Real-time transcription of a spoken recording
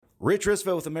Rich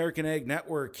Risva with American Ag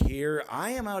Network here. I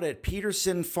am out at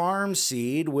Peterson Farms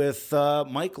Seed with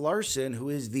Mike Larson, who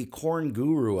is the corn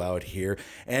guru out here,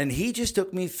 and he just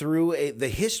took me through the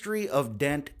history of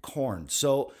dent corn.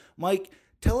 So, Mike,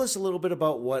 tell us a little bit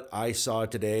about what I saw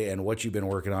today and what you've been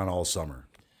working on all summer.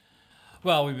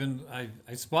 Well,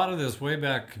 I spotted this way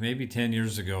back maybe 10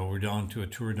 years ago. We're down to a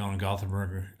tour down in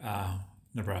Gothenburg,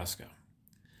 Nebraska.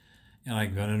 And I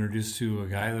got introduced to a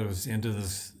guy that was into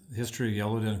this history of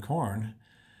yellow dent corn.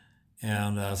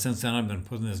 And since then, I've been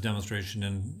putting this demonstration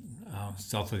in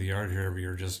south of the yard here every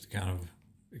year just to kind of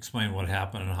explain what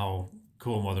happened and how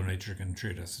cool Mother Nature can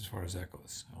treat us as far as that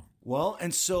goes. So. Well,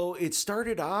 and so it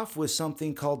started off with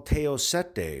something called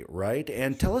teosinte, right?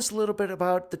 And tell us a little bit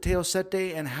about the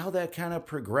teosinte and how that kind of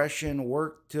progression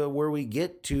worked to where we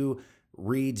get to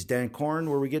Reid's dent corn,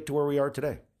 where we get to where we are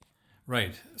today.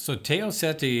 Right. So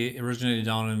teosinte originated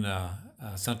down in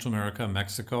Central America,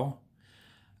 Mexico.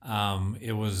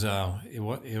 It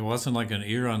wasn't like an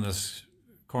ear on this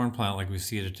corn plant like we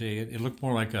see it today. It looked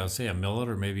more like a millet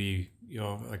or maybe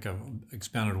like a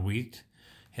expanded wheat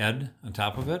head on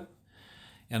top of it.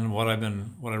 And what I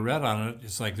read on it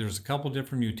is like there's a couple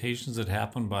different mutations that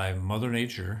happened by Mother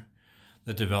Nature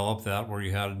that developed that, where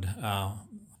you had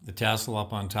the tassel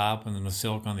up on top and then the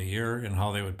silk on the ear, and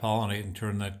how they would pollinate and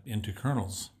turn that into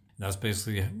kernels. That's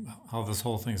basically how this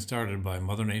whole thing started, by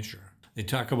Mother Nature. They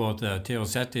talk about the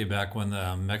teosinte back when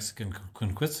the Mexican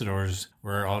conquistadors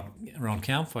were out around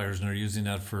campfires and they're using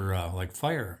that for like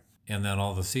fire. And then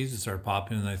all the seeds would start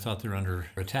popping and they thought they were under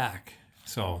attack.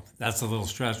 So that's a little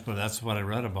stretch, but that's what I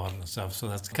read about it and stuff. So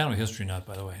that's kind of a history nut,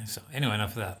 by the way. So anyway,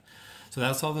 enough of that. So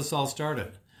that's how this all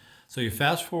started. So you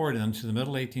fast forward into the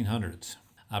middle 1800s.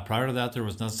 Prior to that, there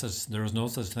was no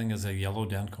such thing as a yellow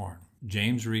dent corn.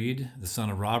 James Reid, the son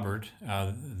of Robert,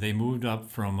 they moved up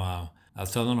from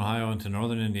southern Ohio into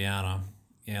northern Indiana,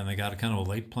 and they got a kind of a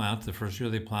late plant. The first year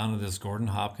they planted this Gordon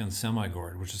Hopkins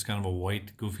semi-gourd, which is kind of a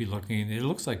white, goofy looking. It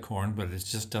looks like corn, but it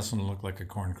just doesn't look like a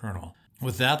corn kernel.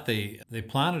 With that, they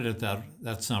planted it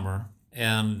that summer,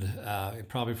 and it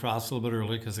probably frosted a little bit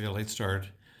early because they got a late start.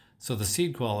 So the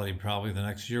seed quality probably the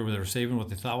next year, where they were saving what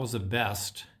they thought was the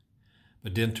best,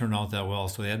 but didn't turn out that well.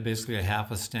 So they had basically a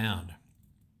half a stand.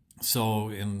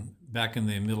 So back in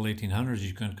the middle 1800s,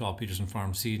 you couldn't call Peterson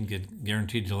Farms Seed and get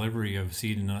guaranteed delivery of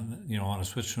seed, and on a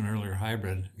switch to an earlier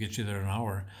hybrid, get you there in an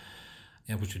hour,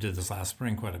 and which we did this last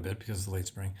spring quite a bit because of the late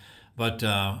spring. But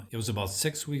it was about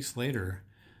 6 weeks later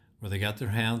where they got their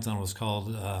hands on what's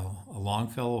called a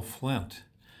Longfellow flint.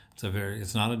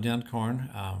 It's not a dent corn,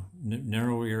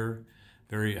 narrow ear,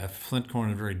 flint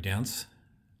corn is very dense.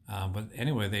 But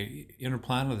anyway, they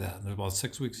interplanted that. There's about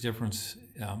 6 weeks difference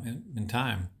in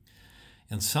time.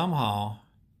 And somehow,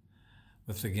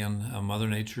 with, again, Mother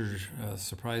Nature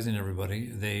surprising everybody,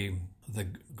 the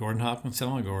Gordon Hopkins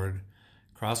semi-gourd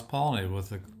cross-pollinated with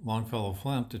the Longfellow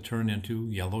flint to turn into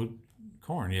yellow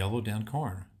dent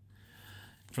corn.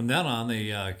 From then on,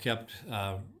 they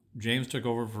James took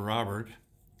over for Robert,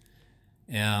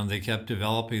 and they kept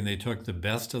developing. They took the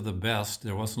best of the best.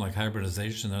 There wasn't like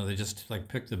hybridization there. They just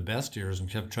picked the best ears and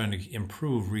kept trying to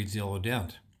improve Reid's Yellow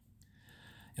Dent.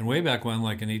 And way back when,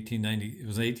 like in 1890, it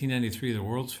was 1893, the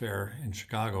World's Fair in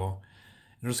Chicago,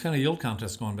 and there was kind of yield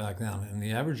contest going back then. And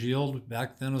the average yield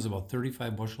back then was about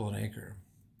 35 bushel an acre.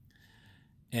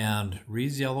 And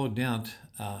Reid's Yellow Dent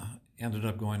ended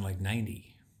up going like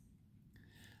 90.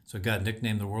 So it got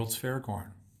nicknamed the World's Fair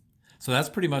corn. So that's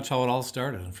pretty much how it all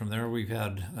started. And from there, we've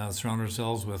had surrounded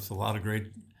ourselves with a lot of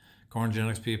great corn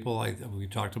genetics people. We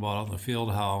talked about out in the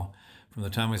field how from the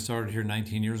time we started here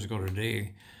 19 years ago to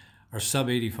today, our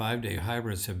sub-85-day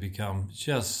hybrids have become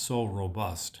just so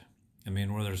robust. I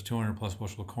mean, where there's 200 plus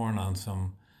bushel corn on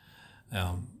some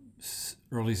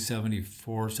early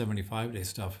 74, 75-day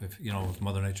stuff, if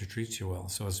Mother Nature treats you well.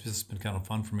 So it's just been kind of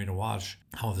fun for me to watch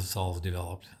how this all has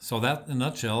developed. So that, in a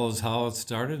nutshell, is how it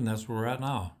started, and that's where we're at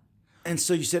now. And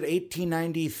so you said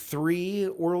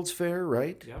 1893 World's Fair,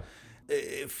 right? Yep.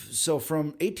 So from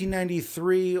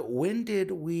 1893, when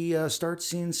did we start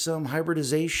seeing some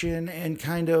hybridization and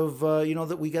kind of,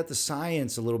 that we got the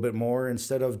science a little bit more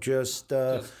instead of just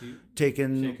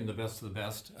taking the best of the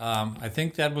best? I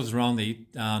think that was around the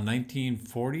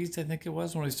 1940s, I think it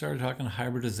was, when we started talking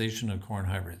hybridization of corn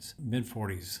hybrids.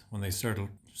 Mid-40s, when they started,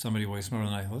 somebody way smarter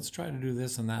than I, let's try to do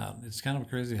this and that. It's kind of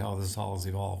crazy how this all has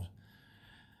evolved.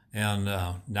 And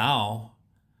now,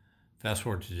 fast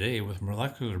forward to today with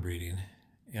molecular breeding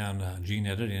and gene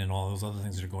editing and all those other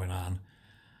things that are going on,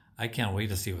 I can't wait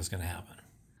to see what's going to happen.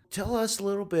 Tell us a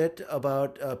little bit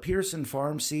about Peterson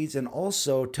Farms Seeds, and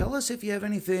also tell us if you have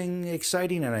anything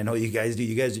exciting. And I know you guys do.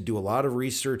 You guys do a lot of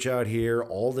research out here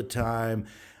all the time.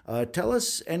 Tell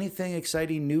us anything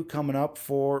exciting new coming up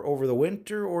for over the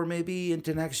winter or maybe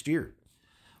into next year.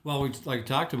 Well, we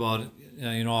talked about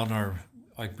it, on our,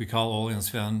 like we call Ole and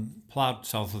Sven plot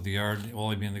south of the yard,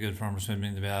 Ole being the good farmer, Sven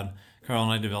being the bad. Carl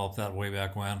and I developed that way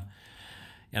back when.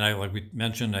 And like we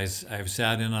mentioned, I've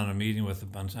sat in on a meeting with a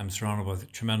bunch. I'm surrounded with a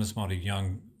tremendous amount of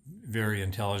young, very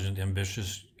intelligent,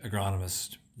 ambitious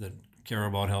agronomists that care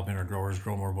about helping our growers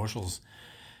grow more bushels.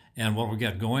 And what we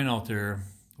got going out there,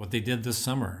 what they did this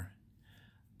summer,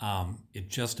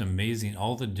 it's just amazing.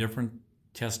 All the different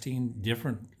testing,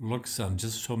 different looks on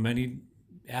just so many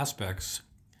aspects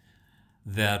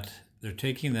that they're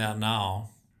taking that now,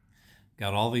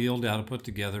 got all the yield data put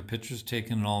together, pictures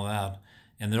taken and all that.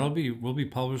 And we'll be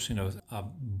publishing a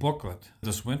booklet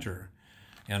this winter,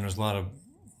 and there's a lot of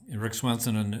Rick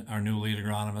Swenson, our new lead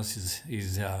agronomist.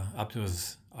 He's up to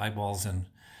his eyeballs in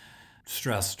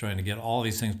stress trying to get all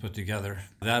these things put together.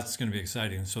 That's going to be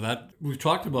exciting. So that we've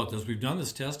talked about this, we've done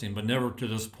this testing, but never to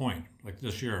this point. Like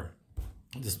this year,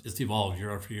 it's evolved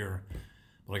year after year.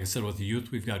 But like I said, with the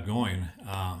youth we've got going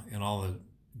and all the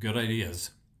good ideas,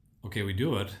 okay, we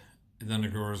do it. And then the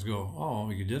growers go, oh,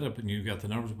 you did it, and you got the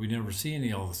numbers. We never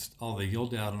see all the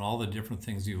yield data and all the different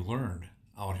things you learned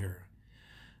out here.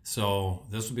 So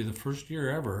this will be the first year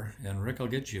ever, and Rick, I'll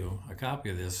get you a copy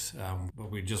of this.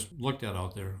 But we just looked at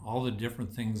out there, all the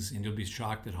different things, and you'll be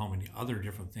shocked at how many other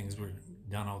different things were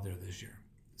done out there this year.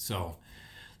 So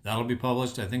that'll be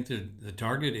published. I think the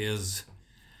target is,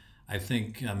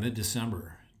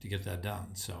 mid-December to get that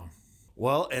done. So.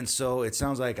 Well, and so it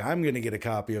sounds like I'm going to get a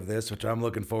copy of this, which I'm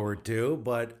looking forward to.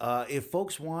 But if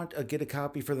folks want to get a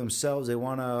copy for themselves, they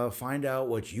want to find out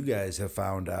what you guys have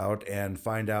found out and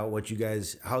find out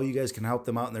how you guys can help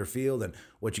them out in their field and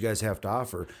what you guys have to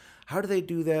offer. How do they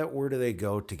do that? Where do they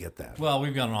go to get that? Well,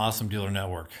 we've got an awesome dealer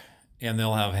network, and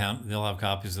they'll have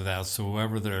copies of that. So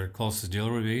whoever their closest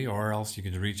dealer would be, or else you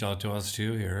could reach out to us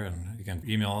too here, and you can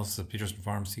email us at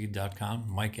petersonfarmseed.com,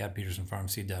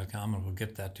 mike@petersonfarmseed.com, and we'll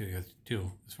get that to you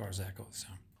too as far as that goes. So.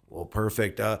 Well,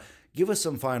 perfect. Give us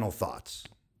some final thoughts.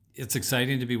 It's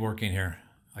exciting to be working here.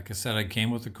 Like I said, I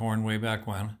came with the corn way back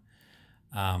when.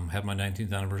 Had my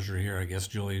 19th anniversary here. I guess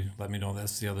Julie let me know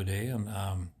this the other day, and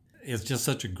it's just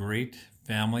such a great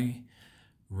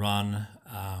family-run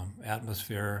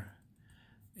atmosphere.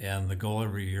 And the goal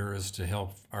every year is to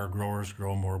help our growers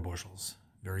grow more bushels,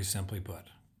 very simply put.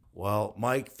 Well,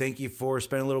 Mike, thank you for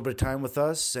spending a little bit of time with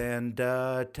us and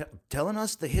telling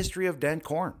us the history of Dent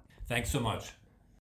corn. Thanks so much.